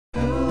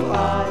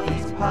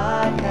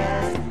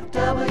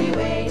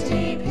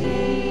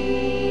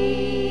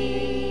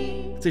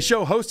It's a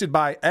show hosted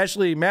by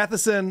Ashley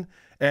Matheson,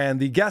 and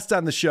the guest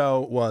on the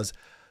show was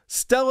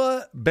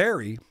Stella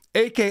Barrey,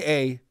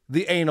 a.k.a.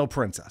 the Anal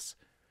Princess.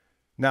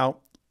 Now,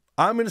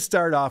 I'm going to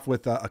start off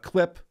with a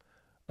clip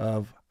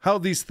of how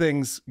these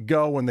things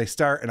go when they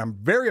start, and I'm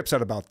very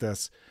upset about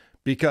this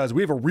because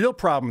we have a real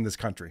problem in this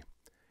country,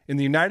 in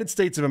the United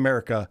States of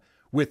America,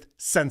 with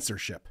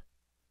censorship.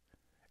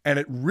 And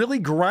it really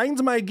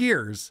grinds my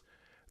gears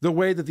the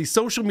way that these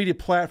social media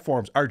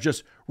platforms are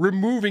just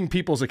removing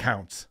people's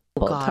accounts.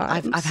 Oh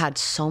God, I've had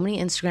so many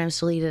Instagrams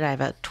deleted. I've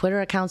had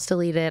Twitter accounts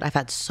deleted. I've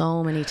had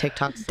so many TikToks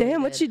deleted.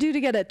 Damn, what'd you do to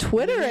get a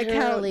Twitter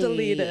account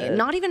deleted?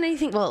 Not even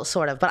anything. Well,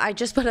 sort of. But I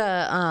just put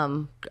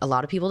a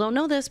lot of people don't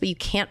know this, but you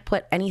can't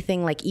put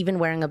anything like even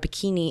wearing a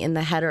bikini in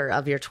the header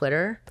of your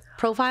Twitter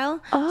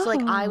profile. So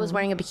like I was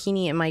wearing a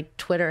bikini in my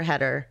Twitter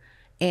header,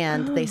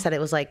 and they said it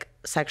was like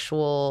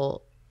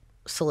sexual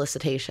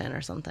solicitation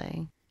or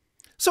something.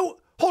 So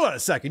hold on a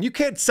second. You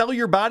can't sell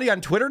your body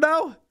on Twitter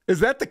now? Is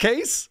that the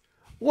case?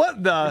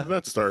 What the? Where did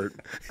that start?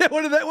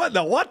 What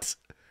the what?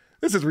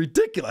 This is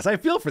ridiculous. I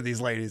feel for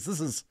these ladies. This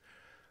is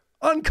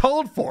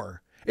uncalled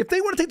for. If they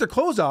want to take their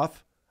clothes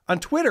off on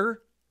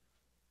Twitter,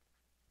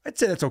 I'd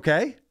say that's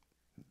okay.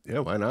 Yeah,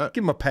 why not?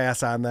 Give them a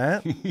pass on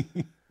that.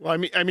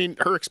 Well, I mean,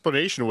 her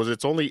explanation was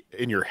it's only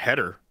in your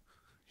header.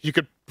 You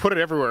could put it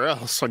everywhere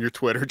else on your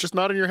Twitter, just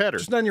not in your header.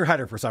 Just not in your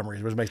header for some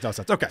reason, which makes no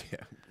sense. Okay.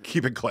 Yeah,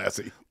 keep it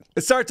classy.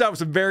 It starts out with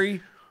some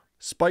very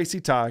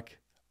spicy talk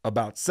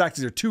about sex.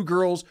 These are two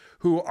girls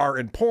who are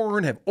in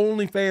porn, have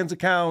OnlyFans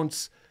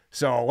accounts.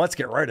 So let's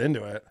get right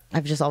into it.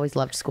 I've just always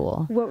loved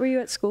school. What were you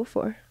at school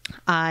for?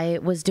 I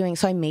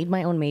made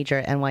my own major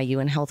at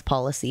NYU in health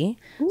policy.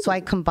 Ooh. So I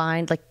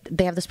combined, like,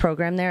 they have this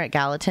program there at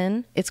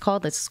Gallatin. It's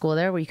called, it's a school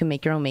there where you can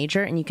make your own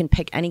major and you can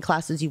pick any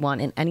classes you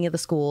want in any of the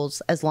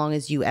schools as long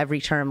as you every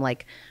term,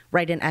 like,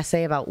 write an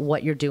essay about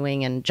what you're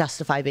doing and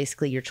justify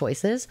basically your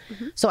choices.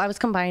 Mm-hmm. So I was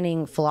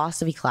combining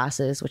philosophy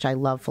classes, which I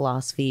love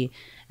philosophy,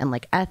 and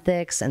like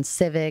ethics and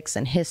civics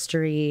and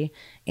history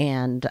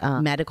and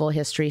medical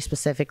history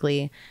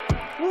specifically.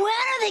 When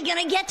are they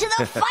gonna get to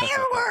the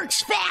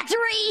fireworks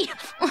factory?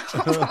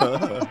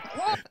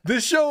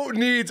 This show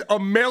needs a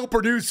male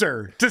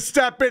producer to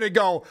step in and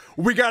go,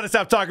 we gotta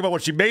stop talking about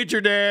what she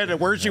majored in and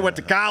where she went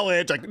to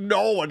college. Like,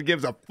 no one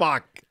gives a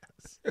fuck.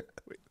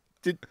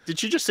 Did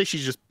she just say she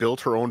just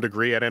built her own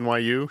degree at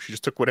NYU? She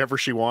just took whatever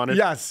she wanted?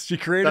 Yes, she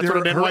created her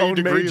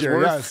own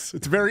major. Yes,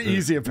 it's very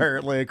easy,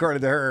 apparently,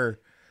 according to her.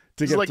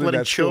 It's like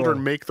letting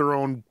children make their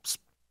own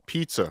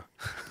pizza.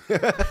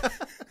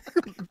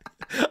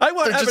 I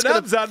want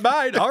M&M's on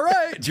mine. All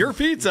right, it's your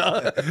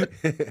pizza.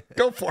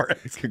 Go for it.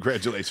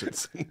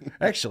 Congratulations.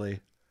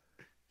 Actually,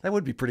 that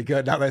would be pretty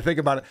good now that I think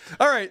about it.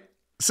 All right,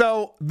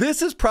 so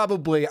this is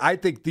probably, I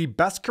think, the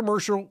best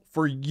commercial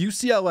for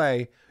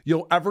UCLA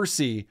you'll ever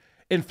see.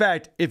 In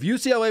fact, if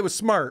UCLA was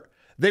smart,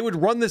 they would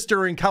run this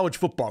during college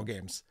football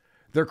games.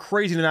 They're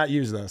crazy to not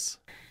use this.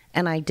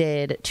 And I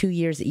did 2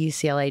 years at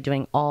UCLA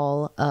doing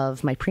all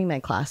of my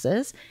pre-med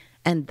classes.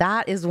 And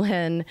that is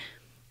when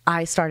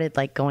I started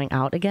like going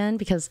out again,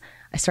 because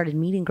I started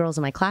meeting girls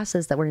in my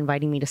classes that were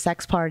inviting me to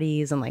sex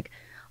parties and like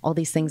all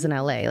these things in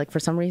LA. Like for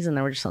some reason,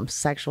 there were just some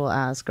sexual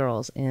ass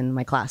girls in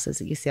my classes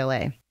at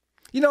UCLA.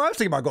 You know, I was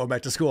thinking about going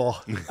back to school.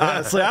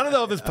 Honestly, I don't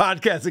know if this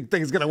podcasting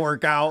thing is going to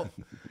work out.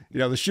 You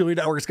know, the Shuey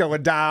Network's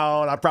going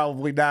down. I'm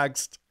probably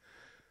next.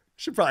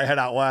 Should probably head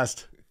out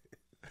west.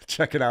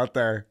 Check it out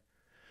there.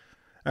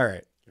 All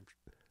right. I'm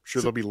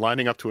sure they'll be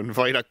lining up to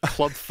invite a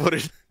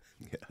club-footed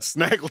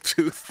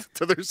snaggletooth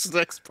to their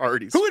sex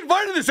parties. Who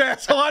invited this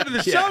asshole onto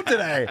the show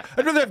today?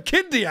 I'd rather have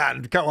Kindy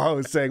on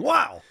co-host saying,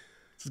 wow,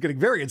 this is getting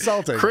very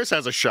insulting. Chris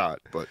has a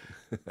shot, but...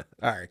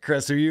 All right,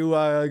 Chris, are you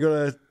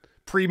going to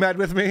pre-med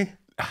with me?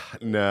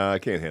 No, I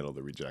can't handle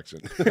the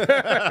rejection.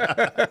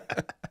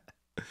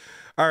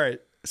 All right.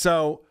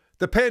 So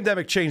the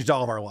pandemic changed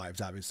all of our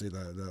lives, obviously.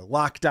 The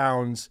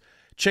lockdowns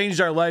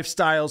changed our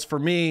lifestyles. For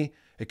me,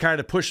 it kind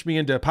of pushed me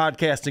into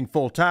podcasting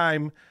full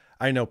time.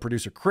 I know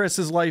producer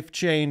Chris's life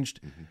changed.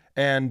 Mm-hmm.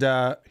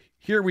 And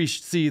here we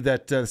see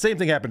that the same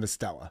thing happened to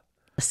Stella.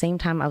 The same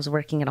time I was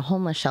working at a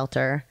homeless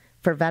shelter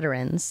for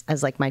veterans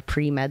as like my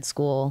pre-med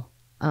school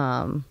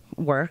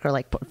work, or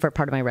like for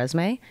part of my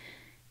resume.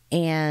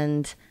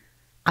 And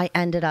I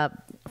ended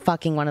up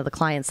fucking one of the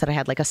clients that I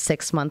had like a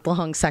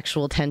 6-month-long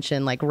sexual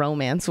tension, like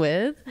romance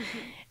with. Mm-hmm.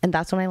 And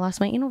that's when I lost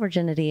my anal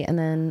virginity. And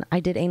then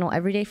I did anal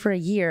every day for a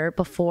year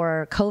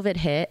before COVID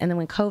hit. And then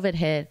when COVID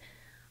hit,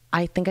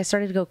 I think I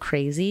started to go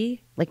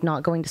crazy, like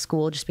not going to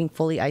school, just being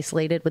fully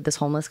isolated with this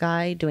homeless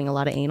guy doing a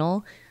lot of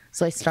anal.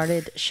 So I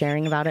started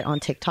sharing about it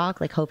on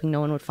TikTok, like hoping no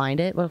one would find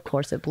it. But of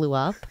course it blew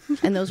up.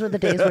 And those were the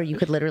days where you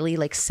could literally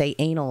like say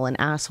anal and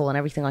asshole and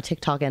everything on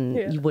TikTok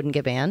and you wouldn't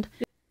get banned.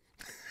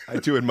 I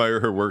do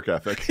admire her work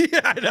ethic. Yeah,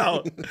 I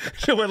know.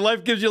 When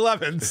life gives you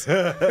lemons,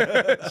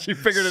 she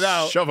figured it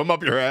out. Shove them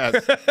up your ass.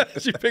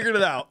 She figured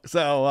it out.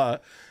 So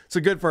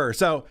good for her.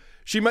 So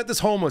she met this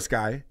homeless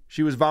guy.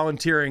 She was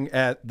volunteering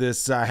at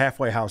this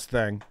halfway house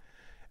thing.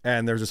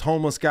 And there's this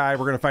homeless guy.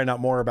 We're going to find out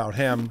more about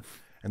him.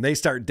 And they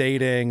start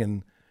dating.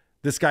 And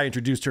this guy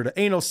introduced her to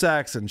anal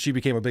sex, and she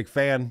became a big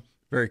fan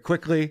very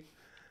quickly.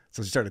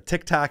 So she started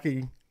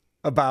TikToking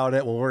about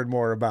it. We'll learn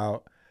more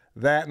about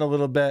that in a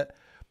little bit.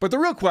 But the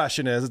real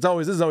question is,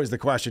 this is always the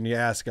question you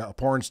ask a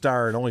porn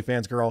star, an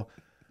OnlyFans girl.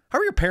 How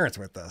are your parents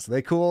with this? Are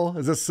they cool?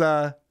 Is this,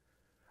 I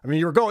mean,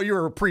 you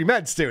were a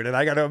pre-med student.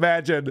 I got to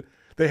imagine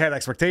they had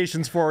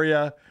expectations for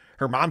you.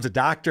 Her mom's a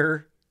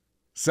doctor.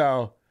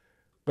 So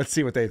let's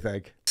see what they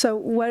think. So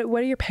what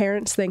do your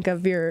parents think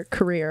of your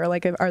career?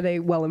 Like, are they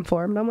well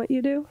informed on what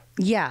you do?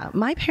 Yeah,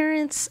 my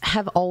parents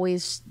have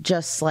always,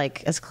 just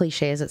like, as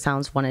cliche as it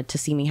sounds, wanted to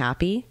see me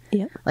happy.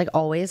 Yeah. Like,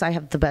 always. I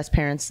have the best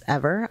parents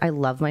ever. I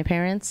love my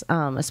parents,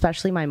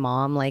 especially my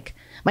mom. Like,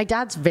 my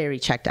dad's very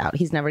checked out.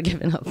 He's never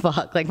given a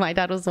fuck. Like, my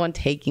dad was the one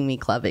taking me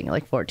clubbing at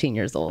like 14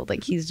 years old.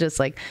 Like, he's just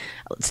like,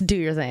 let's do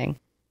your thing.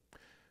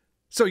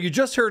 So you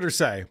just heard her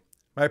say,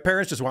 my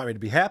parents just want me to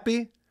be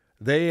happy.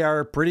 They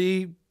are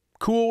pretty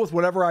cool with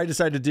whatever I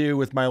decide to do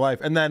with my life.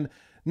 And then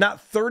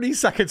not 30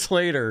 seconds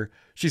later,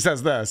 she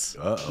says this.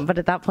 But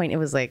at that point, it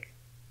was like,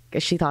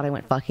 she thought I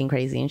went fucking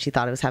crazy, and she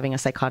thought I was having a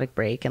psychotic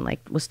break, and like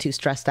was too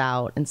stressed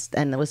out,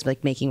 and was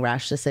like making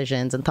rash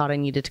decisions, and thought I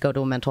needed to go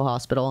to a mental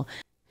hospital.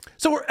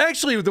 So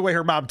actually, the way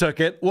her mom took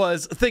it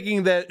was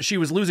thinking that she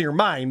was losing her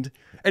mind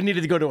and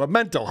needed to go to a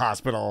mental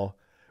hospital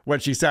when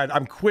she said,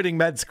 I'm quitting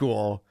med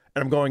school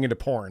and I'm going into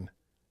porn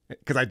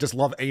because I just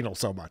love anal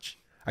so much.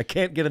 I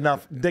can't get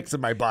enough dicks in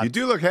my butt. You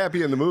do look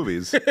happy in the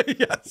movies.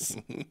 Yes.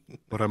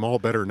 But I'm all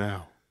better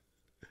now.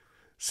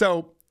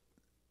 So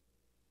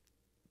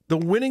the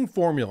winning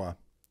formula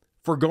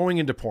for going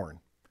into porn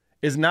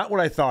is not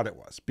what I thought it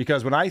was.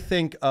 Because when I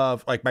think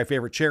of like my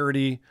favorite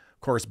charity,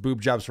 of course,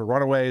 boob jobs for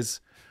runaways,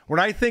 when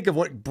I think of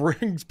what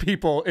brings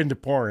people into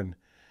porn,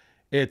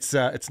 it's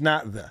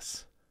not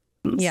this.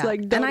 Yeah. Like,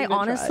 and I even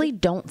honestly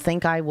don't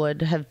think I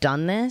would have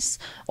done this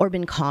or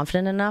been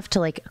confident enough to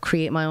like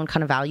create my own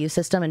kind of value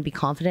system and be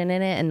confident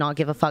in it and not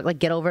give a fuck, like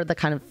get over the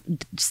kind of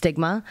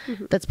stigma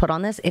that's put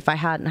on this if I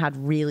hadn't had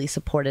really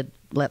supported,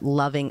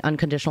 loving,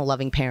 unconditional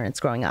loving parents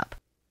growing up.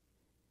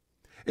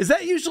 Is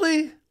that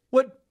usually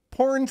what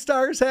porn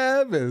stars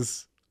have,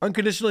 is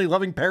unconditionally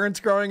loving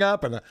parents growing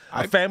up and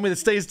a family that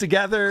stays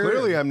together?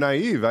 Clearly, I'm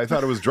naive. I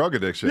thought it was drug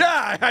addiction.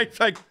 Yeah,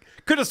 I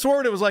could have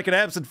sworn it was like an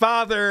absent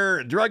father,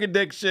 and drug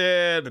addiction,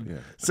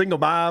 and single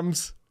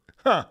moms.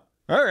 Huh.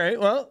 All right.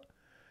 Well,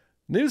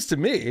 news to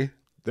me.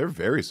 They're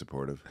very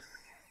supportive.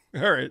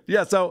 All right.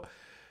 Yeah. So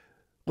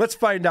let's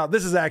find out.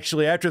 This is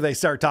actually, after they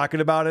start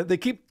talking about it, they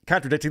keep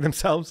contradicting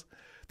themselves.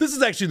 This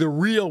is actually the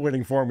real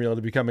winning formula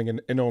to becoming an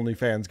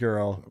OnlyFans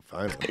girl.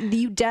 Finally.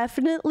 You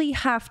definitely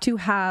have to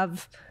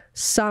have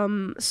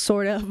some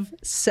sort of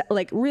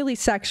like really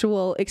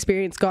sexual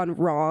experience gone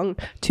wrong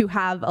to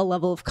have a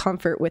level of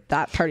comfort with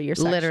that part of your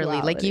sexuality.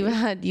 Literally, like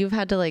you've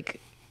had to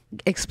like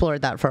explore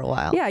that for a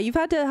while. Yeah, you've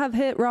had to have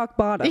hit rock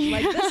bottom.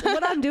 Like this,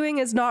 what I'm doing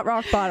is not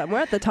rock bottom. We're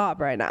at the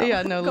top right now.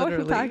 Yeah, no, Going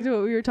literally. back to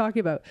what we were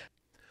talking about.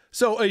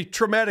 So a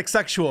traumatic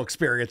sexual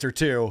experience or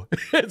two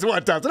is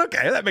what does it.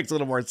 Okay, that makes a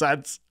little more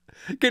sense.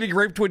 Getting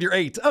raped when you're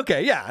 8.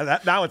 Okay, yeah,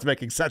 now it's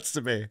making sense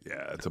to me.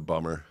 Yeah, it's a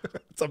bummer.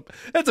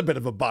 It's a bit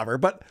of a bummer.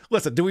 But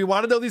listen, do we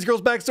want to know these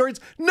girls' backstories?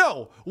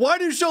 No. Why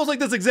do shows like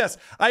this exist?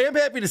 I am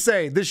happy to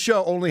say this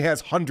show only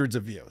has hundreds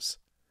of views.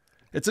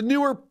 It's a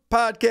newer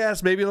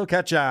podcast. Maybe it'll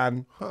catch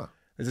on. Huh.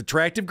 There's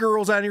attractive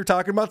girls on here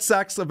talking about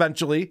sex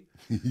eventually.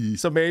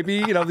 So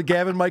maybe, the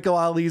Gavin Michael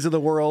Ali's of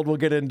the world will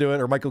get into it.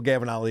 Or Michael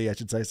Gavin Ali, I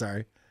should say.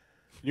 Sorry.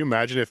 Can you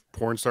imagine if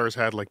porn stars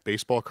had like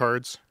baseball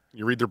cards?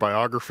 You read their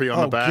biography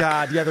on the back. Oh,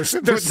 God. Yeah, their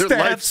their stats.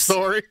 life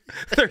story.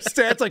 Their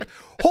stats like,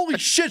 holy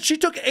shit, she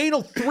took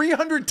anal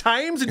 300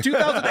 times in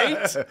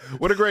 2008?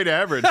 What a great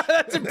average.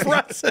 That's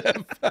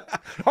impressive.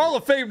 Hall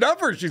of Fame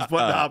numbers she's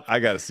putting up.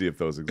 I got to see if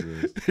those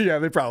exist. Yeah,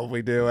 they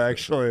probably do,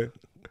 actually.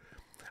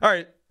 All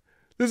right.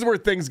 This is where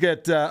things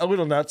get a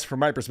little nuts from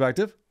my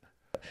perspective.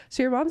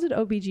 So your mom's an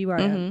OBGYN.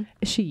 Mm-hmm.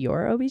 Is she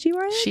your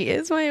OBGYN? She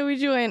is my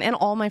OBGYN and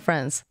all my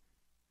friends.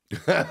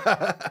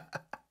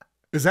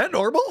 Is that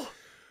normal?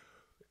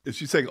 Is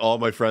she saying all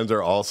my friends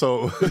are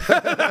also?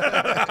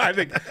 I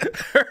think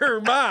her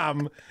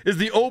mom is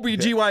the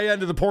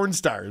OBGYN to the porn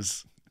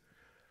stars.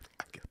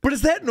 But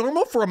is that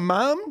normal for a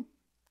mom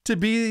to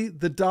be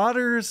the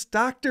daughter's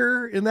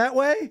doctor in that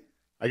way?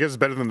 I guess it's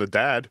better than the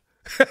dad.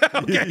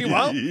 Okay,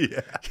 well,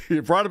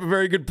 you brought up a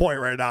very good point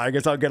right now. I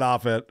guess I'll get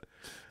off it.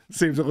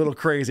 Seems a little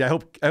crazy. I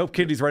hope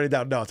Kindy's writing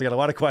down notes. I got a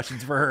lot of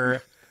questions for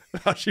her,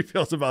 how she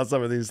feels about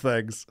some of these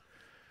things.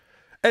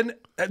 And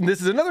this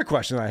is another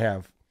question I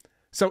have.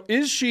 So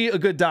is she a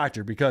good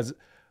doctor? Because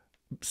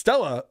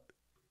Stella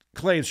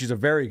claims she's a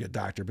very good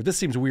doctor, but this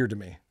seems weird to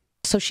me.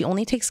 So she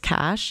only takes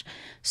cash.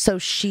 So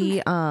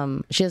she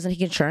doesn't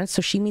take insurance.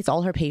 So she meets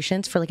all her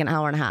patients for like an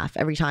hour and a half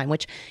every time,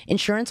 which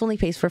insurance only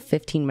pays for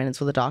 15 minutes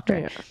with a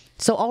doctor. Yeah.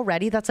 So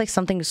already that's like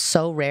something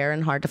so rare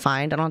and hard to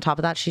find. And on top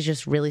of that, she's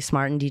just really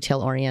smart and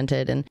detail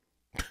oriented and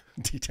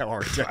detail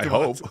oriented. I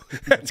hope.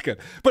 That's good.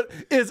 But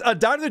is a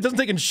doctor that doesn't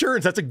take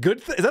insurance, that's a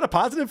good thing? Is that a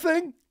positive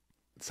thing?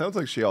 It sounds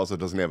like she also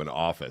doesn't have an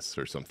office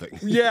or something.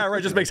 Yeah,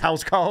 right. Just makes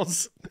house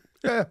calls.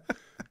 Yeah.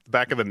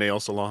 Back of the nail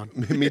salon.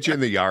 Meet you in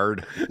the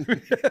yard.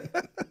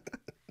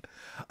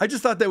 I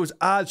just thought that was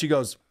odd. She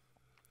goes,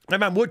 my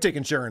mom would take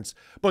insurance,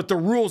 but the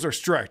rules are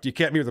strict. You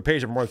can't meet with a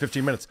patient for more than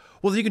 15 minutes.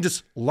 Well, then you can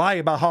just lie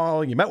about how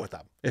long you met with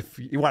them if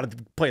you wanted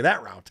to play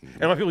that route.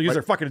 And a lot of people use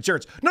their fucking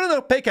insurance.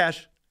 No, pay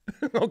cash.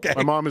 Okay.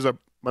 My mom is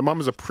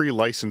a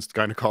pre-licensed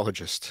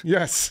gynecologist.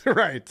 Yes,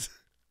 right.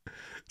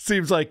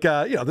 Seems like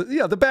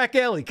the back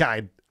alley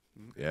kind.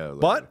 Yeah,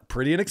 But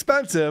pretty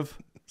inexpensive.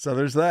 So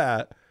there's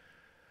that.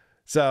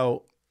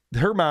 So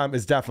her mom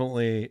is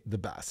definitely the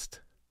best.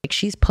 Like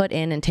she's put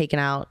in and taken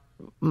out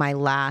my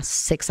last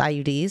 6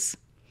 IUDs.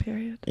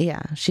 Period.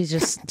 Yeah, she's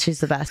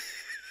the best.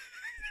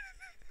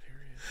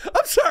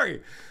 I'm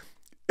sorry.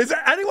 Is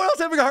there anyone else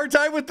having a hard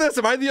time with this?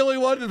 Am I the only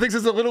one that thinks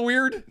it's a little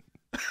weird?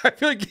 I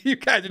feel like you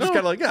guys are just kind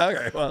of like, yeah,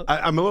 okay, well.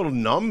 I'm a little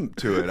numb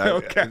to it.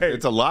 Okay.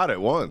 It's a lot at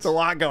once. It's a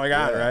lot going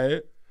on,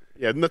 right?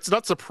 Yeah, and that's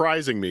not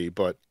surprising me,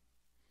 but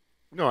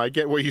no, I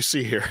get what you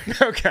see here.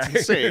 Okay.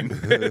 It's insane.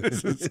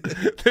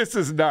 This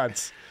is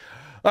nuts.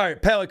 All right,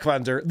 palate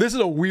cleanser. This is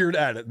a weird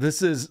edit.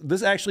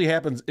 This actually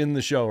happens in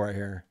the show right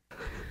here.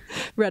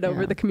 Read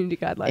over the community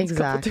guidelines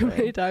Exactly. a couple too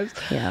many times.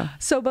 Yeah.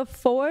 So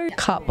before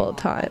couple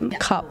time,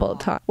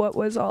 what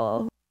was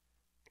all?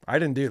 I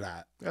didn't do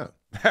that. Yeah.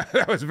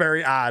 That was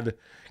very odd.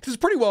 It's a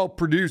pretty well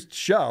produced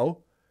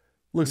show.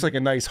 Looks like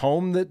a nice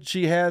home that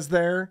she has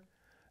there.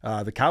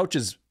 The couch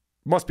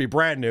must be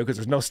brand new because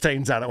there's no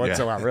stains on it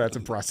whatsoever. That's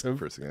impressive.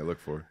 First thing I look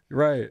for.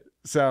 Right.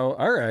 So,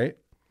 all right.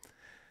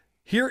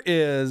 Here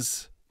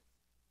is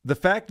the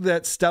fact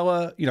that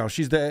Stella,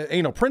 she's the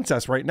anal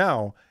princess right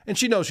now, and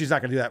she knows she's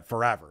not going to do that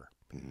forever.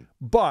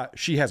 But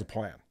she has a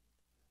plan.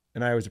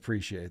 And I always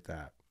appreciate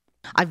that.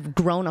 I've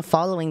grown a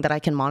following that I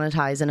can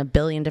monetize in a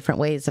billion different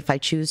ways if I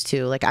choose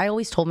to. Like I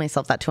always told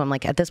myself that too. I'm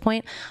like, at this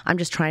point, I'm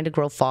just trying to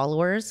grow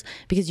followers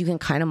because you can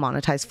kind of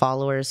monetize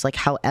followers like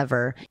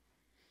however.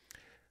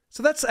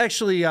 So that's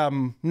actually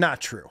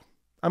not true.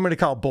 I'm going to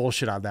call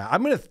bullshit on that.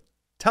 I'm going to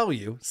tell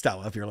you,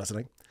 Stella, if you're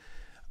listening,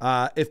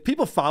 if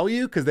people follow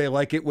you because they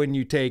like it when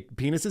you take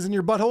penises in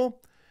your butthole,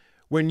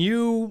 when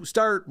you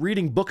start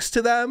reading books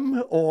to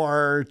them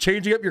or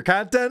changing up your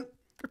content,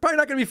 you're probably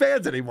not going to be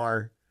fans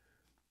anymore.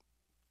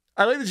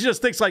 I like that she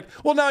just thinks like,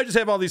 well, now I just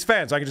have all these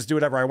fans. So I can just do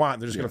whatever I want.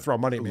 They're just going to throw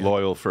money at me.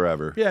 Loyal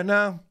forever. Yeah,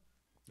 no.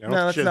 I don't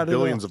think she has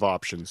billions of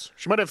options.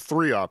 She might have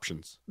 3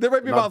 options. There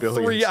might be Not about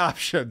 3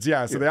 options.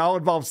 Yeah, so they all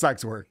involve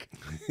sex work.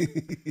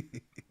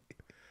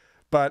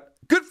 But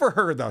good for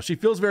her, though. She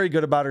feels very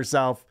good about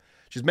herself.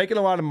 She's making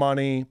a lot of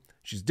money.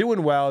 She's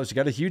doing well. She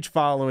got a huge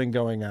following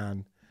going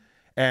on.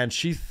 And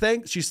she's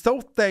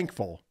so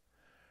thankful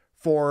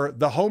for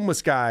the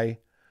homeless guy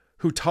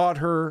who taught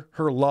her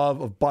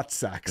love of butt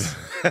sex.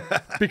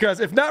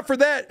 Because if not for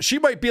that, she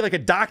might be like a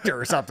doctor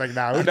or something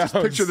now. Who knows? Just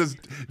picture this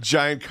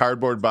giant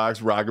cardboard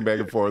box rocking back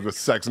and forth with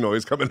sex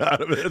noise coming out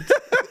of it.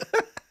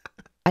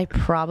 I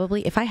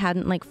probably, if I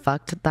hadn't like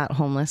fucked that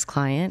homeless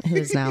client who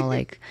is now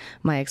like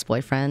my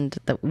ex-boyfriend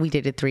that we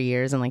dated 3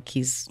 years and like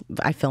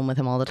I film with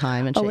him all the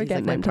time and shit. We're He's like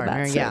getting my into that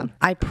partner. soon. Yeah.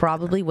 I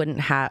probably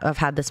wouldn't have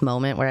had this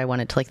moment where I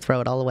wanted to like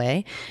throw it all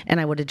away and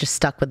I would have just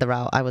stuck with the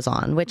route I was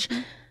on, which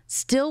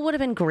still would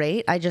have been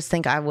great. I just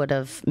think I would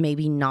have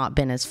maybe not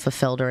been as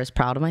fulfilled or as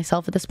proud of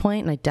myself at this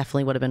point, and I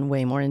definitely would have been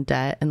way more in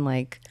debt and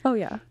like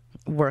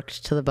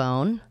worked to the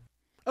bone.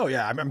 Oh,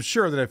 yeah. I'm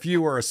sure that if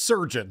you were a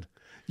surgeon,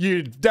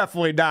 you'd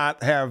definitely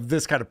not have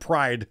this kind of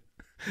pride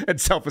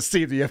and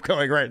self-esteem that you have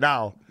going right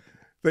now.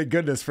 Thank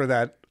goodness for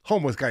that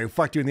homeless guy who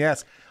fucked you in the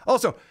ass.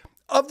 Also,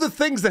 of the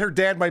things that her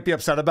dad might be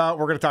upset about,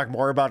 we're going to talk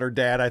more about her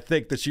dad. I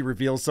think that she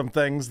reveals some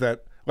things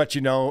that let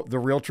you know the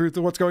real truth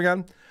of what's going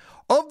on.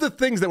 Of the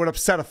things that would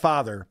upset a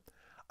father,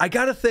 I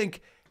got to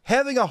think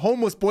having a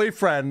homeless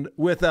boyfriend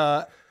with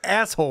a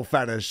asshole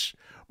fetish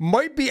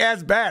might be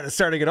as bad as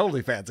starting an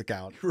OnlyFans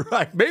account.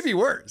 Right. Maybe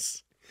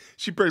worse.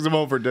 She brings him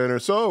home for dinner.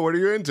 So, what are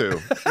you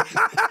into?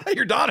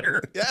 Your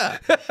daughter. Yeah.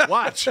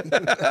 Watch. And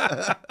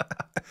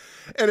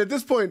at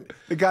this point,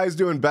 the guy's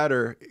doing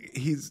better.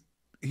 He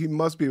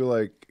must be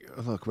like,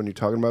 look, when you're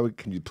talking about it,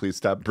 can you please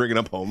stop bringing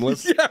up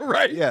homeless? Yeah,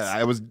 right. Yeah,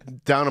 I was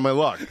down on my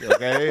luck.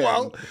 Okay.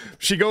 Well,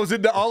 she goes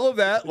into all of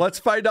that. Let's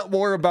find out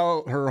more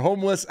about her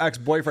homeless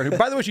ex-boyfriend, who,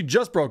 by the way, she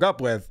just broke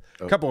up with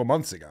a couple of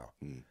months ago.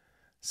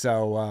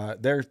 So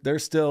they're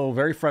still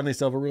very friendly,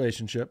 still have a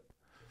relationship.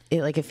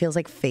 It feels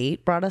like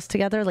fate brought us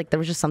together. Like there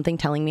was just something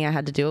telling me I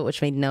had to do it,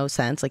 which made no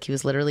sense. Like he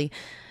was literally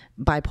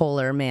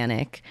bipolar,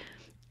 manic,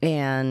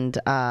 and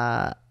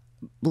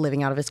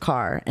living out of his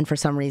car. And for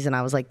some reason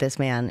I was like, this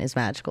man is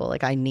magical.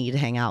 Like I need to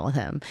hang out with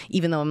him,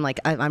 even though I'm like,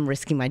 I'm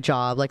risking my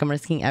job. Like I'm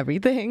risking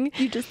everything.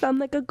 You just sound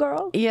like a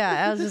girl.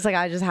 Yeah. I was just like,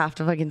 I just have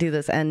to fucking do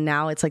this. And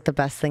now it's like the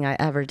best thing I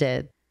ever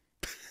did.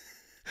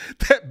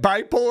 That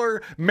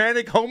bipolar,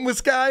 manic,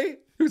 homeless guy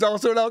who's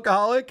also an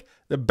alcoholic,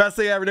 the best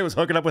thing I ever did was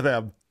hooking up with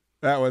him.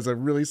 That was a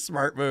really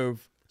smart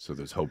move. So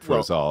there's hope for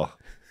us all.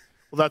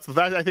 Well,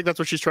 I think that's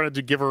what she's trying to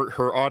do, give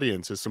her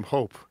audience is some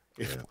hope.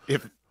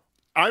 If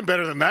I'm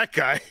better than that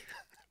guy.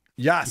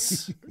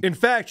 Yes. In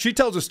fact, she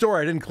tells a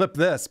story. I didn't clip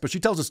this, but she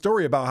tells a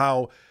story about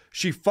how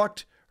she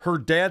fucked her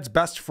dad's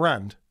best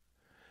friend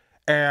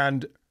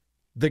And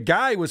the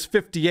guy was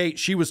 58.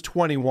 She was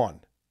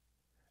 21.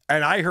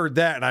 And I heard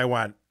that and I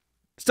went,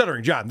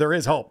 Stuttering John, there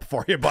is hope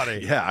for you,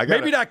 buddy. Yeah,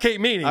 maybe not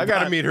Kate Meany. I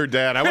got to meet her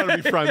dad. I want to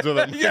be friends with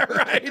him. Yeah,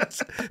 right.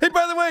 Hey,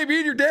 by the way, me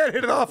and your dad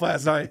hit it off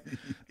last night.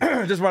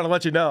 Just want to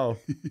let you know.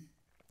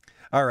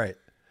 All right.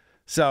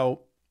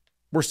 So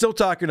we're still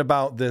talking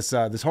about this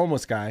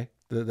homeless guy,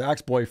 the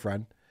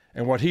ex-boyfriend,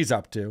 and what he's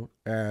up to,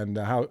 and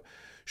how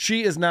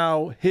she is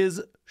now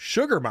his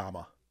sugar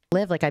mama.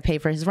 Like I pay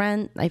for his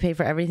rent, I pay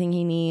for everything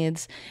he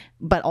needs,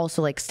 but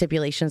also like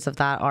stipulations of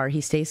that are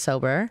he stays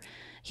sober.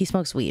 He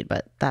smokes weed,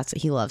 but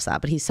he loves that.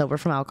 But he's sober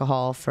from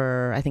alcohol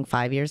for, I think,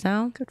 5 years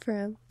now. Good for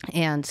him.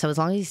 And so as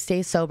long as he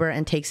stays sober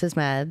and takes his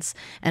meds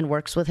and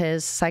works with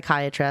his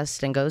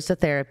psychiatrist and goes to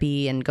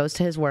therapy and goes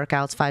to his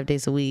workouts 5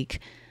 days a week,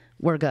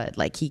 we're good.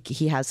 Like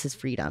he has his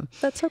freedom.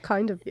 That's so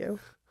kind of you.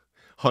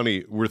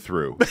 Honey, we're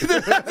through. Does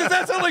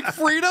that sound like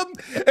freedom?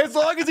 As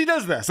long as he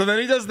does this, and then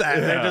he does that,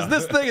 and then he does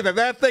this thing, and then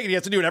that thing, and he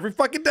has to do it every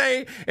fucking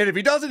day. And if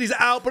he doesn't, he's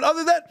out. But other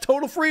than that,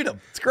 total freedom.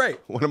 It's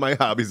great. One of my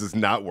hobbies is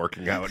not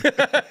working out.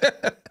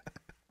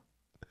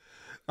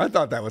 I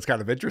thought that was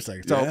kind of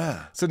interesting.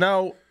 So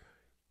now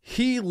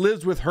he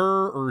lives with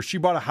her, or she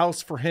bought a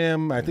house for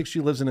him. I think she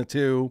lives in it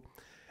too.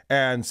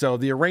 And so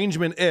the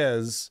arrangement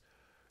is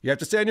you have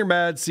to stay on your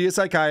meds, see a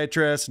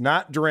psychiatrist,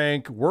 not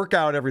drink, work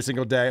out every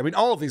single day. I mean,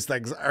 all of these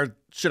things are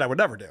shit I would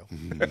never do.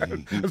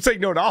 I'm saying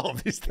no to all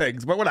of these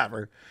things, but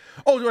whatever.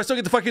 Oh, do I still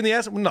get the fuck in the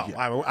ass? No,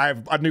 I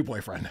have a new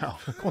boyfriend now.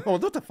 Well,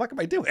 what the fuck am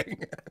I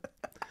doing?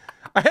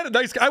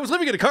 I was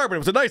living in a car, but it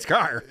was a nice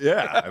car.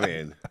 Yeah, I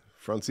mean,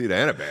 front seat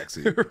and a back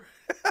seat.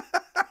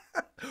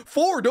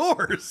 4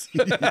 doors.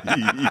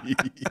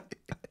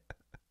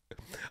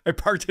 I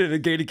parked it in a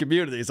gated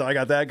community, so I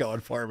got that going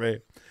for me.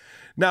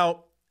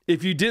 Now,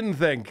 if you didn't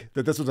think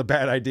that this was a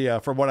bad idea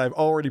from what I've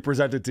already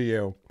presented to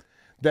you,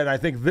 then I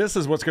think this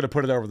is what's going to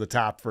put it over the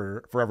top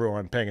for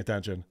everyone paying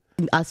attention.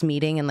 Us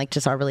meeting and like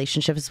just our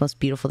relationship is the most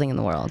beautiful thing in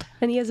the world.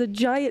 And he has a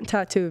giant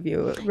tattoo of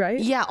you, right?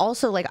 Yeah.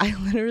 Also, like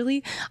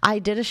I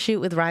did a shoot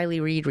with Riley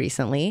Reid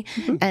recently,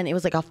 and it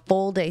was like a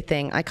full day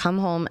thing. I come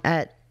home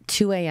at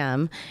 2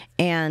 a.m.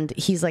 and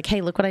he's like,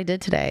 "Hey, look what I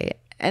did today."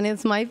 And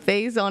it's my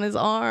face on his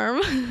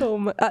arm. Oh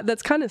my,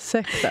 that's kind of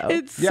sick, though.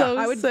 It's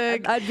so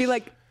sick. I'd be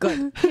like,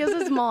 good. He has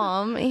his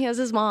mom. He has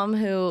his mom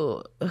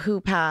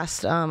who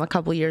passed a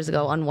couple years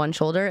ago on one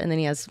shoulder, and then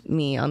he has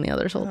me on the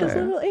other shoulder. His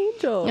little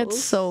angel. It's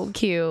so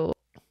cute.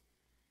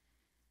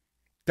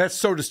 That's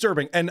so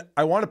disturbing. And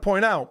I want to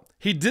point out,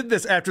 he did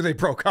this after they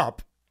broke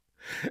up.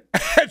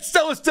 And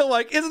Stella's still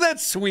like, isn't that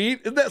sweet?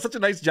 Isn't that such a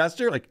nice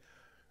gesture? Like,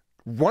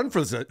 run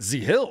for the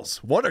Z Hills.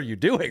 What are you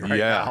doing right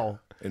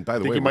now? And by the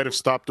I think way, you might have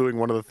stopped doing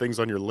one of the things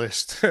on your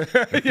list.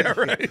 Yeah,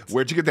 right.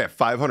 Where'd you get that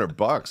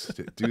 $500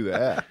 to do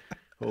that?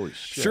 Holy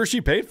shit. Sure, she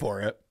paid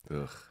for it.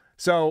 Ugh.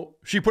 So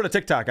she put a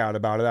TikTok out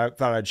about it. I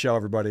thought I'd show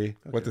everybody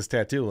what this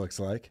tattoo looks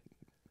like.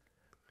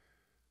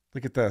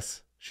 Look at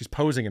this. She's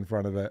posing in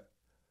front of it.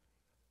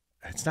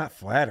 It's not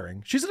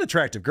flattering. She's an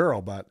attractive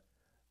girl, but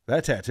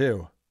that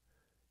tattoo,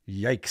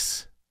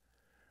 yikes.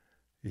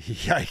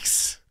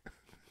 Yikes.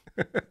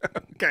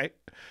 Okay.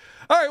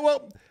 All right,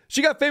 well,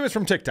 she got famous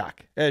from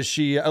TikTok, as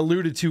she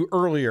alluded to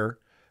earlier,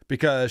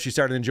 because she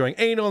started enjoying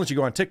anal, and she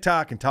go on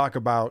TikTok and talk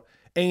about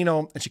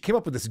anal, and she came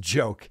up with this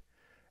joke,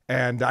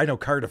 and I know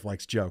Cardiff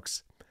likes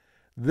jokes.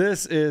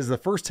 This is the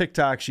first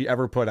TikTok she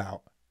ever put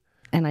out.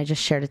 And I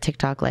just shared a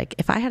TikTok like,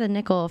 if I had a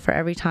nickel for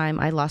every time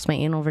I lost my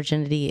anal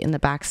virginity in the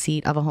back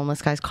seat of a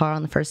homeless guy's car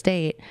on the first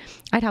date,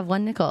 I'd have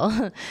 1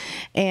 nickel.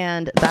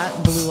 And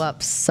that blew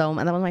up so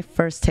much. That was my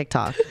first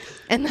TikTok.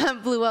 And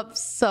that blew up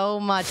so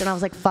much. And I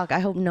was like, fuck, I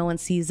hope no one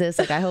sees this.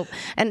 Like, I hope.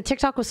 And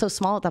TikTok was so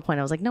small at that point.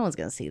 I was like, no one's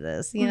going to see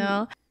this, you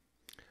know?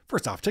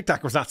 First off,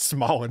 TikTok was not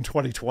small in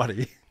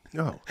 2020.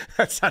 No.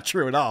 That's not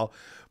true at all.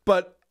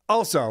 But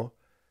also,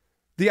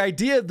 the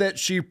idea that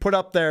she put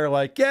up there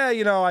like, yeah,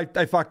 you know, I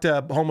fucked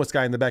a homeless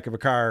guy in the back of a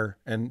car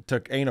and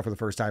took anal for the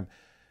first time.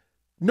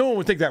 No one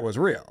would think that was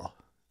real.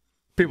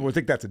 People would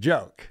think that's a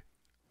joke.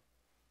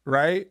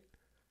 Right?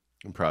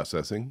 I'm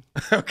processing.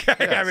 Okay.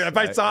 Yes, I mean, if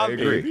I saw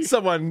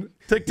someone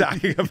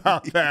TikToking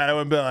about that, I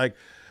would be like,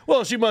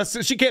 well, she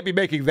can't be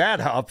making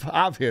that up,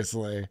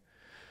 obviously.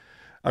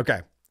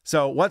 Okay.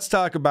 So let's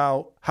talk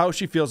about how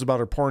she feels about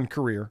her porn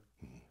career.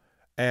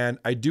 And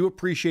I do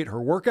appreciate her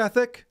work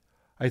ethic.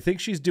 I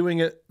think she's doing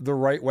it the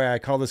right way. I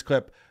call this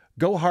clip,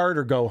 go hard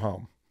or go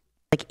home.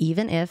 Like,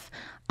 even if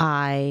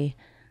because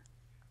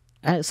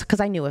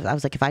I knew I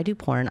was like, if I do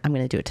porn, I'm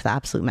going to do it to the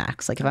absolute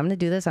max. Like, if I'm going to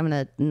do this, I'm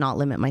going to not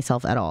limit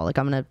myself at all. Like,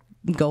 I'm going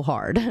to go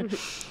hard.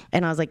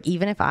 And I was like,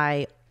 even if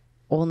I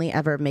only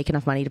ever make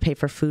enough money to pay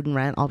for food and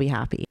rent, I'll be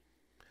happy.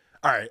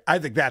 All right. I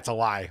think that's a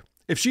lie.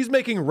 If she's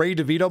making Ray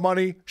DeVito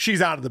money,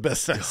 she's out of the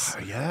business.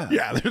 Yeah.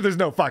 Yeah. There's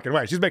no fucking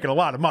way. She's making a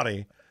lot of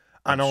money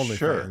on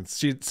OnlyFans.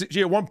 Sure.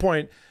 She at one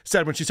point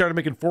said when she started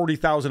making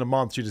 $40,000 a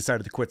month, she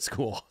decided to quit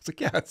school. I was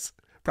like, yeah, it's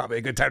probably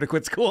a good time to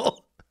quit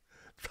school.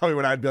 Probably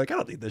when I'd be like, I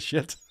don't need this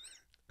shit.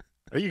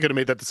 You could have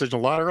made that decision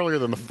a lot earlier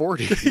than the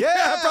 40.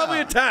 Yeah,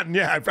 probably a 10.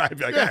 Yeah, I'd probably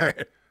be like, all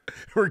right.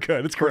 We're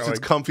good. It's Of course, growing. it's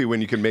comfy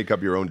when you can make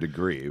up your own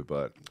degree,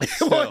 but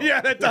Well,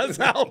 yeah, that does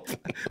help.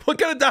 What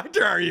kind of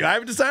doctor are you? I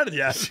haven't decided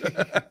yet.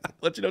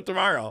 Let you know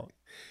tomorrow.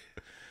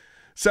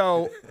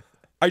 So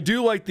I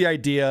do like the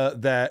idea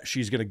that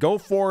she's going to go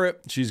for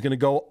it. She's going to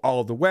go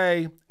all the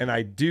way. And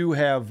I do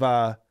have,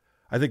 I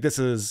think this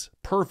is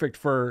perfect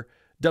for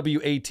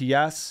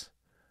WATS.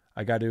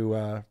 I got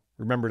to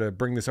remember to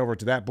bring this over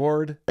to that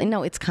board.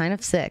 No, it's kind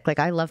of sick. Like,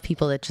 I love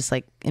people that just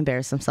like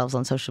embarrass themselves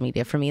on social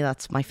media. For me,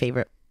 that's my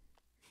favorite.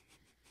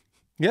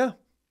 Yeah,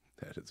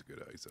 that is a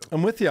good ISO.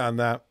 I'm with you on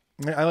that.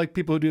 I like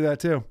people who do that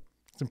too.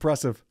 It's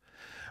impressive.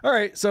 All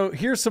right, so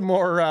here's some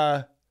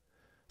more,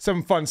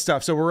 some fun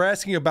stuff. So we're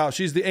asking about,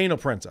 she's the anal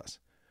princess,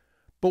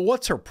 but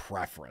what's her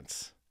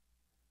preference?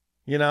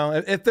 You know,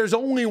 if there's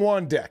only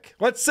one dick,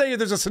 let's say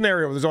there's a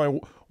scenario where there's only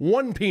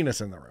one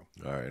penis in the room.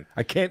 All right.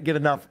 I can't get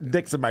enough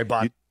dicks in my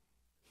butt.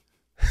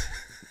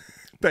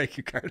 Thank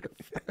you, Carter.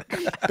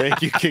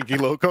 Thank you, Kinky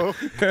Loco.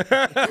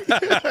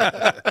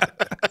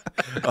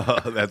 Oh,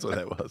 that's what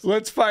that was.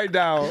 Let's find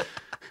out.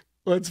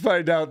 Let's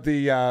find out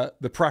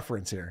the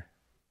preference here.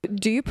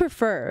 Do you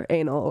prefer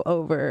anal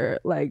over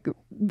like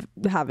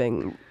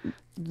having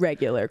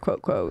regular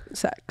quote quote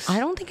sex? I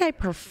don't think I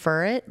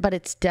prefer it, but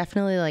it's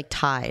definitely like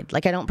tied.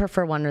 Like, I don't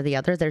prefer one or the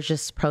other. There's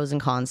just pros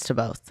and cons to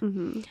both.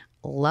 Mm-hmm.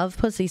 Love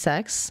pussy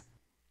sex.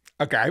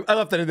 Okay, I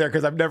left that in there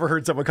because I've never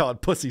heard someone call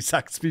it pussy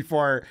sex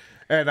before,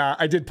 and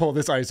I did pull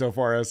this ISO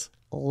for us.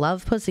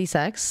 Love pussy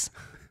sex.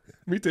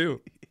 Me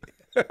too.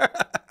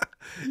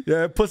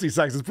 Yeah, pussy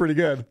sex is pretty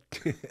good.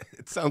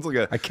 It sounds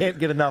like I can't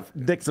get enough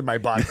dicks in my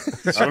butt.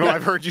 I don't know.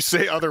 I've heard you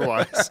say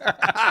otherwise.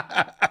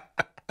 I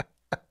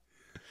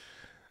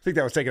think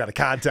that was taken out of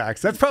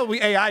context. That's probably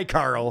AI,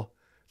 Carl,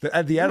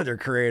 that the editor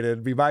created,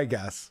 would be my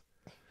guess.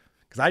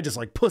 Because I just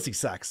like pussy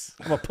sex.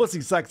 I'm a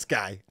pussy sex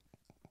guy.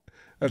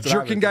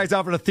 Jerking guys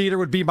off in a theater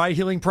would be my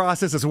healing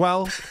process as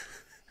well.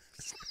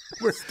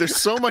 There's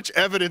so much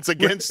evidence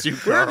against you,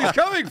 Where Carl. are you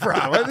coming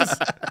from?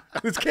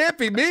 This can't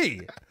be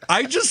me.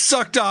 I just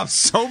sucked off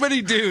so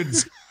many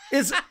dudes.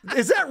 Is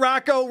that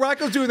Rocco?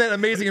 Rocco's doing that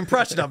amazing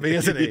impression of me,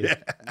 isn't he? Yeah.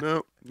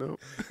 No.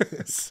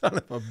 Son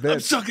of a bitch. I'm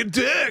sucking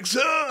dicks.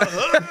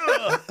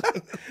 I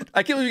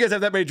can't believe you guys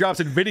have that many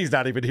drops and Vinny's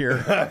not even here.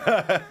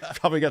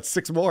 Probably got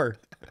 6 more.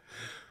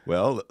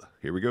 Well,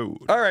 here we go.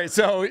 All right,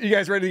 so you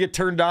guys ready to get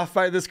turned off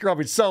by this girl? I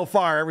mean, so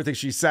far, everything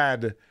she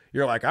said,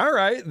 you're like, all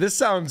right, this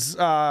sounds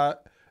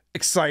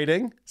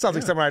exciting. Sounds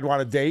like someone I'd want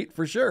to date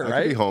for sure, I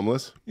right? could be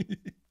homeless.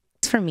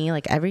 For me,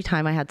 like, every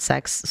time I had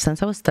sex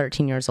since I was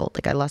 13 years old,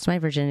 like, I lost my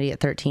virginity at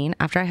 13.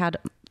 After I had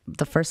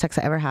the first sex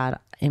I ever had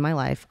in my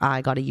life,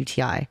 I got a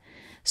UTI.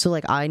 So,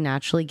 like, I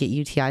naturally get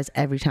UTIs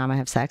every time I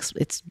have sex.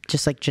 It's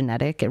just like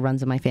genetic. It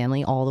runs in my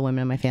family. All the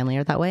women in my family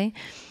are that way.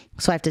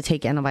 So I have to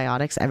take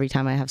antibiotics every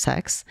time I have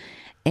sex.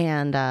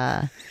 And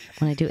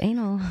when I do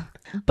anal,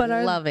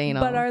 love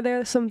anal. But are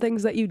there some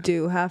things that you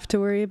do have to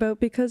worry about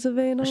because of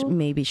anal?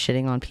 Maybe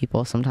shitting on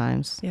people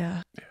sometimes.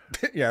 Yeah.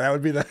 Yeah, that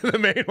would be the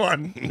main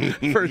one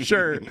for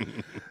sure.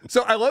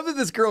 So I love that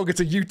this girl gets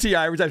a UTI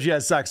every time she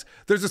has sex.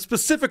 There's a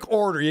specific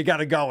order you got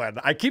to go in.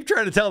 I keep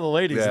trying to tell the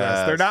ladies this.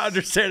 They're not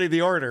understanding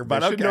the order,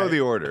 but They should know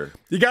the order.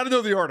 You got to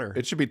know the order.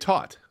 It should be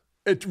taught.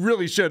 It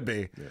really should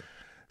be. Yeah.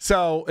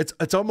 So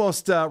it's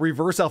almost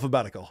reverse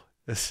alphabetical.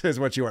 This is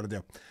what you want to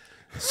do.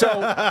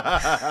 So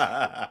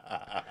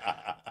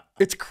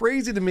it's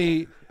crazy to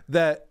me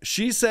that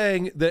she's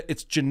saying that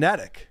it's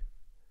genetic.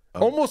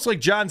 Almost like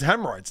John's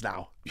hemorrhoids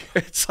now.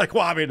 It's like,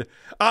 well, I mean,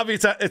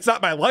 obviously it's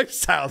not my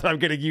lifestyle that I'm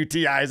getting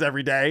UTIs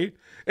every day.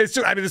 It's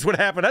just, I mean, this would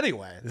happen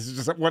anyway. This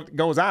is just what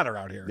goes on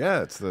around here.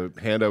 Yeah, it's the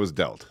hand I was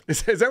dealt.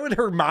 Is that what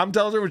her mom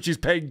tells her when she's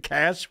paying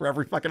cash for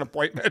every fucking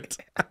appointment?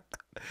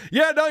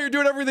 Yeah, no, you're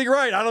doing everything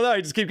right. I don't know.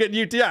 You just keep getting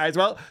UTIs.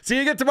 Well, see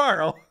you again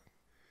tomorrow.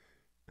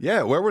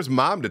 Yeah, where was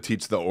mom to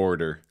teach the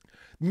order?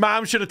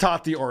 Mom should have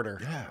taught the order.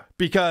 Yeah.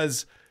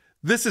 Because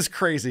this is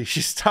crazy.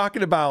 She's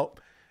talking about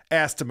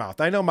ass to mouth.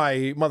 I know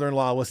my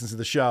mother-in-law listens to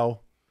the show.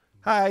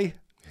 Hi.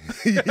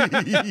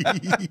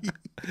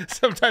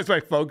 Sometimes my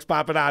folks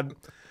pop it on.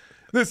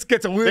 This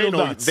gets a little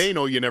nuts. They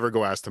know you never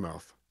go ass to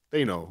mouth.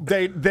 They know.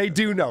 They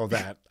do know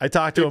that. I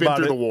talked to them about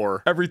through it the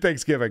war every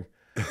Thanksgiving.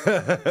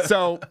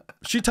 So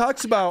she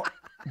talks about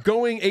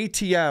going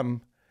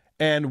ATM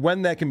and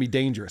when that can be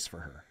dangerous for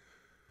her.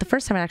 The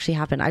first time it actually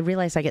happened, I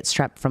realized I get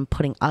strep from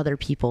putting other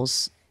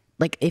people's,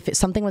 like if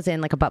something was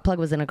in, like a butt plug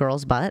was in a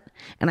girl's butt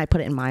and I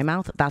put it in my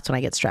mouth, that's when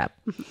I get strep.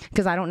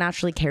 Because I don't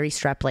naturally carry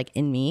strep like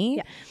in me.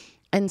 Yeah.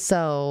 And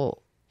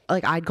so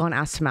like I'd gone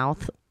ass to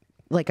mouth,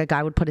 like a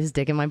guy would put his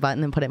dick in my butt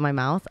and then put it in my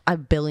mouth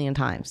 1 billion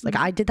times. Like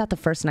I did that the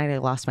first night I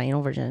lost my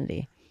anal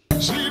virginity.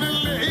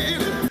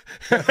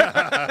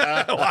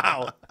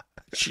 Wow.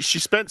 She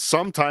spent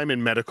some time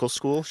in medical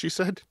school, she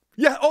said.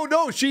 Yeah. Oh,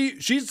 no.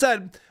 She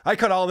said, I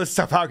cut all this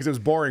stuff out because it was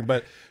boring,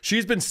 but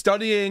she's been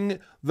studying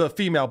the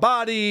female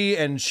body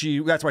and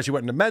that's why she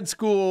went into med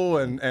school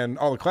and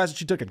all the classes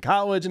she took in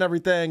college and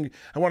everything.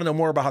 I want to know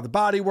more about how the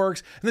body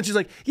works. And then she's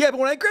like, yeah, but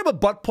when I grab a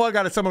butt plug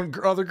out of some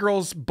other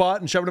girl's butt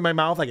and shove it in my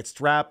mouth, I get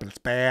strep and it's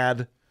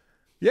bad.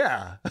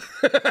 Yeah,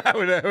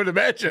 I would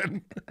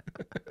imagine.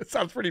 It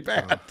sounds pretty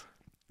bad.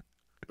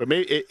 But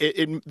maybe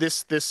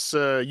this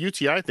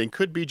UTI thing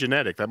could be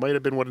genetic. That might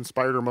have been what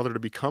inspired her mother to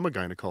become a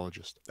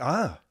gynecologist.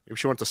 Maybe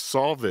she wanted to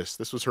solve this.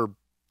 This was her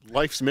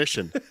life's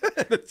mission.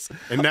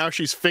 And now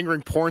she's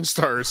fingering porn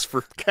stars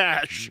for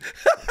cash.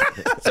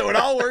 So it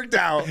all worked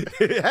out.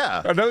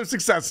 Yeah. Another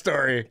success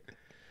story.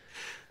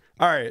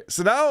 All right.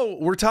 So now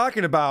we're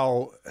talking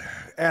about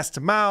ass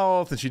to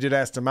mouth, and she did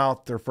ass to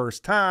mouth their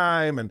first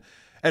time. And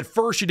at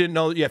first she didn't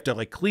know that you have to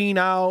like clean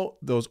out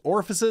those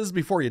orifices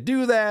before you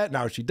do that.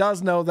 Now she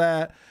does know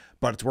that,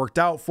 but it's worked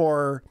out for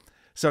her.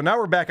 So now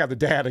we're back on the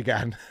dad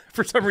again.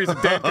 For some reason,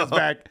 dad comes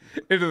back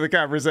into the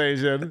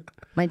conversation.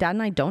 My dad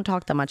and I don't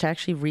talk that much. I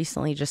actually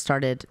recently just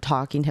started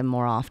talking to him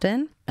more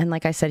often. And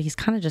like I said, he's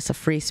kind of just a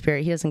free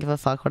spirit. He doesn't give a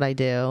fuck what I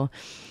do.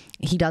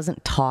 He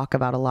doesn't talk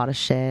about a lot of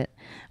shit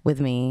with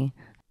me.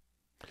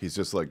 He's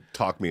just like,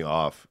 talk me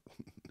off.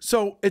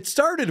 So it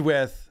started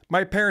with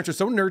my parents are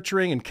so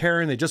nurturing and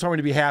caring. They just want me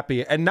to be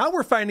happy. And now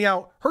we're finding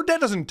out her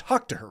dad doesn't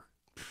talk to her.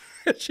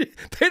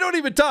 They don't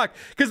even talk.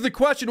 Because the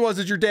question was,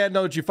 did your dad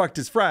know that you fucked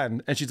his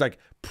friend? And she's like,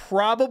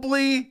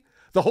 probably.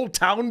 The whole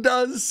town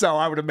does, so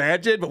I would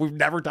imagine, but we've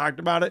never talked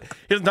about it.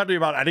 He doesn't talk to me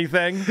about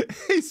anything.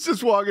 He's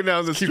just walking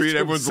down the street.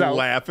 Everyone's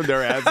laughing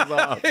their asses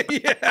off.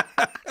 Yeah.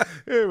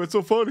 Hey, what's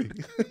so funny?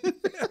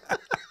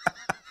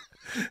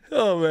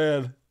 Oh,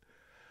 man.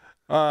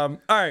 All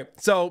right.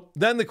 So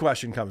then the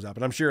question comes up,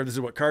 and I'm sure this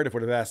is what Cardiff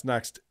would have asked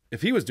next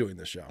if he was doing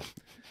this show.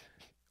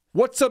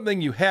 What's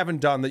something you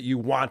haven't done that you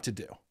want to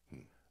do?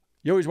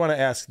 You always want to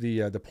ask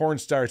the porn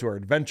stars who are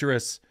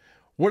adventurous,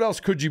 what else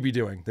could you be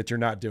doing that you're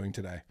not doing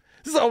today?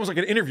 This is almost like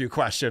an interview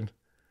question.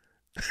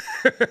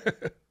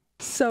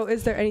 So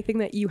is there anything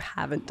that you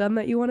haven't done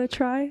that you want to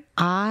try?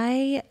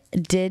 I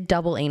did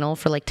double anal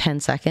for like 10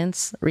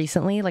 seconds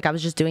recently. Like I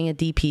was just doing a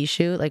DP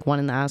shoot, like one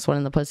in the ass, one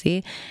in the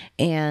pussy.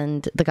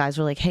 And the guys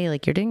were like, hey,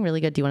 like you're doing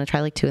really good. Do you want to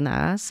try like 2 in the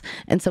ass?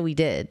 And so we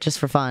did just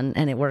for fun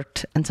and it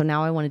worked. And so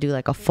now I want to do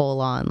like a full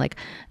on like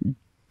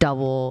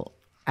double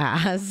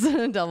ass,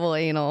 double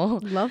anal.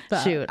 Love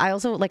that. Shoot. I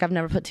also like, I've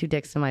never put 2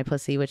 dicks in my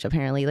pussy, which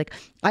apparently like,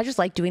 I just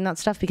like doing that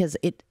stuff because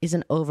it is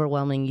an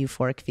overwhelming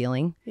euphoric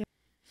feeling. Yeah.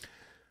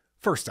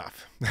 First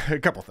off, a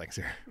couple things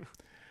here.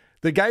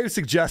 The guy who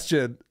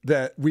suggested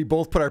that we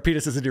both put our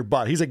penises in your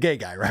butt, he's a gay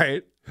guy,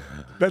 right?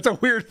 That's a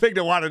weird thing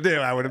to want to do,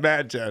 I would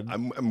imagine.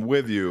 I'm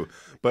with you,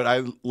 but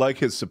I like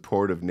his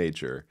supportive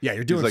nature. Yeah,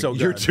 you're doing He's so like,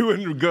 good. You're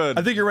doing good.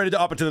 I think you're ready to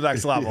up it to the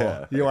next level.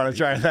 Yeah. You want to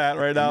try that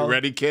right now? You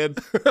ready, kid?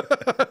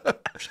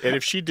 And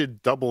if she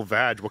did double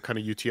vag, what kind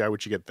of UTI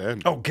would you get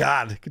then? Oh,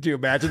 God. Could you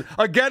imagine?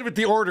 Again with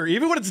the order.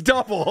 Even when it's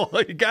double,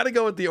 you got to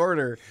go with the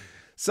order.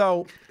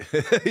 So,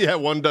 Yeah,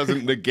 one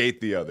doesn't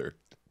negate the other.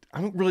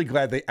 I'm really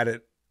glad they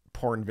edit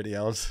porn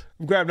videos.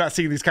 I'm glad I'm not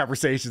seeing these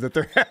conversations that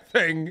they're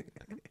having.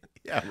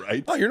 Yeah,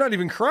 right. Oh, you're not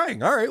even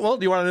crying. All right. Well,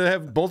 do you want to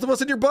have both of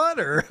us in your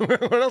butt or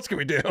what else can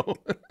we do?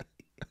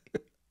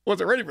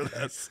 Wasn't ready for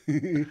this.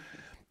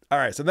 All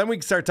right. So then we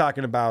start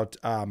talking about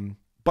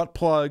butt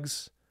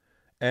plugs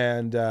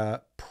and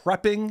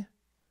prepping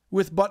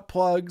with butt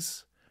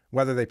plugs,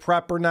 whether they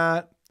prep or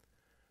not.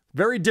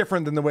 Very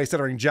different than the way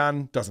Stuttering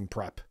John doesn't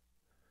prep.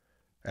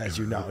 As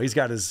you know, he's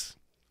got his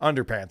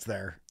underpants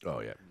there. Oh,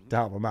 yeah. To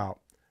help him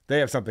out. They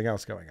have something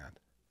else going on.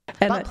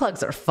 And Butt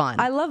plugs are fun.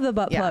 I love the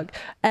butt plug.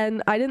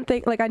 And I didn't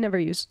think, like, I never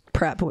used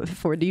prep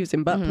for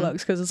using butt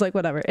plugs because it's like,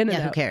 whatever, in and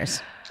Yeah, who out.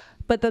 cares?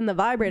 But then the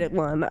vibrated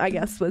one, I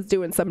guess, was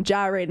doing some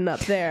gyrating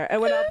up there.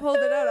 And when I pulled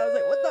it out, I was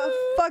like, what the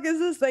fuck is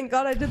this? Thank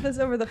God I did this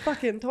over the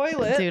fucking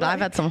toilet. Dude, Like, I've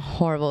had some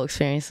horrible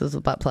experiences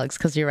with butt plugs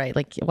because you're right.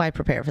 Like, why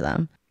prepare for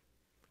them?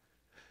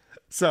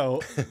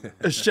 So,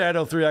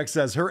 Shadow 3X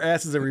says her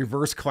ass is a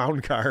reverse clown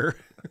car.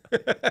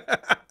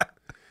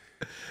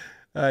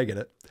 I get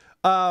it.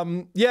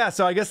 Yeah,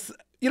 so I guess,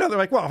 you know, they're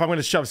like, well, if I'm going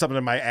to shove something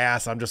in my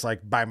ass, I'm just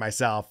like by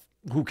myself.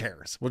 Who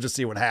cares? We'll just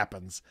see what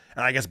happens.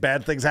 And I guess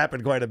bad things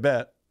happen quite a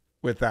bit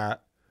with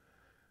that.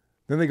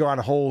 Then they go on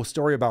a whole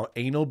story about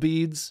anal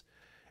beads.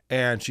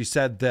 And she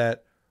said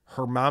that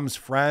her mom's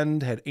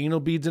friend had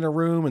anal beads in her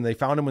room and they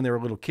found them when they were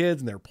little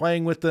kids and they were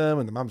playing with them.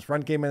 And the mom's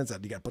friend came in and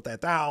said, you got to put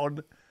that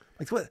down.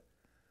 Like, what?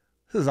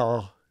 This is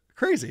all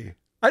crazy.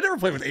 I never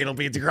played with anal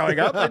beads growing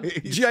up.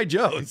 G.I.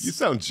 Joes. You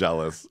sound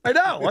jealous. I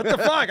know. What the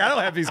fuck? I don't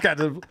have this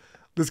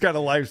kind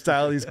of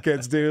lifestyle these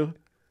kids do.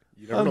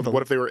 You never know.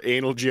 What if they were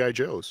anal G.I.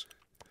 Joes?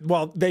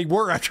 Well, they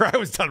were after I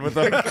was done with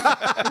them.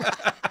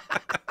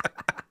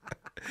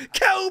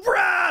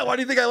 Cobra! Why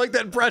do you think I like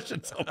that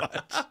impression so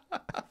much?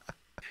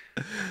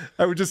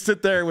 I would just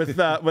sit there with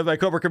my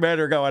Cobra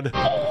Commander going,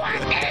 what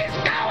is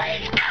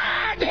going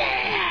on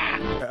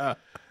here?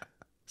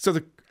 So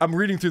I'm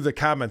reading through the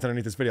comments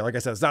underneath this video. Like I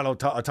said, it's not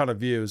a ton of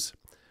views.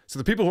 So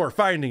the people who are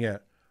finding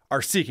it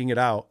are seeking it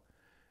out.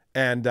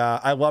 And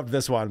I loved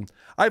this one.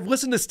 I've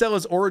listened to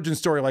Stella's origin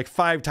story like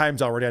 5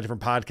 times already on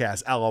different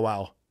podcasts.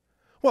 LOL.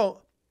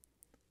 Well,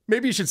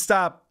 maybe you should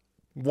stop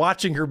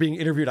watching her being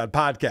interviewed on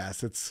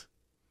podcasts. It's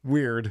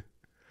weird.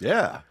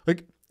 Yeah.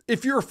 Like,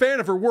 if you're a fan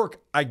of her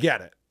work, I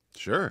get it.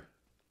 Sure.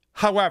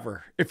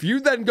 However, if you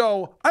then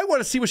go, I want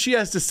to see what she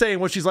has to say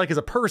and what she's like as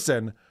a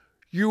person,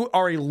 you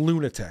are a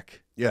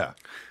lunatic. Yeah.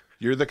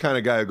 You're the kind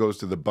of guy who goes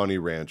to the bunny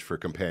ranch for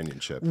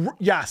companionship.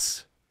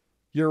 Yes.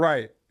 You're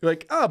right. You're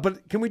like, oh,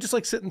 but can we just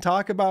like sit and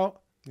talk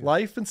about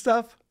life and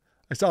stuff?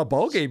 I saw a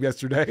ball game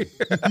yesterday.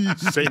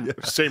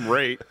 same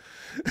rate.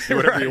 Do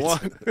whatever you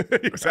want.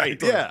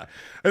 Exactly. Yeah.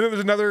 And then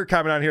there's another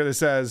comment on here that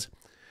says,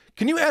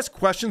 can you ask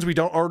questions we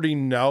don't already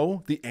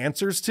know the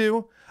answers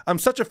to? I'm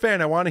such a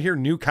fan. I want to hear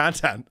new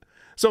content.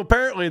 So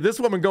apparently this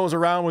woman goes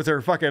around with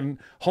her fucking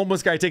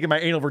homeless guy taking my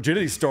anal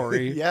virginity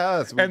story.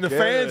 Yes. And the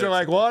fans are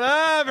like,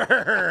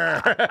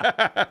 whatever.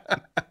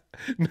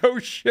 No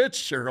shit,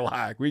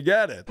 Sherlock. We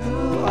get it.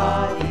 Who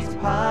are these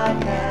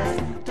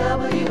podcasts?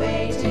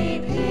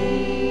 WATP.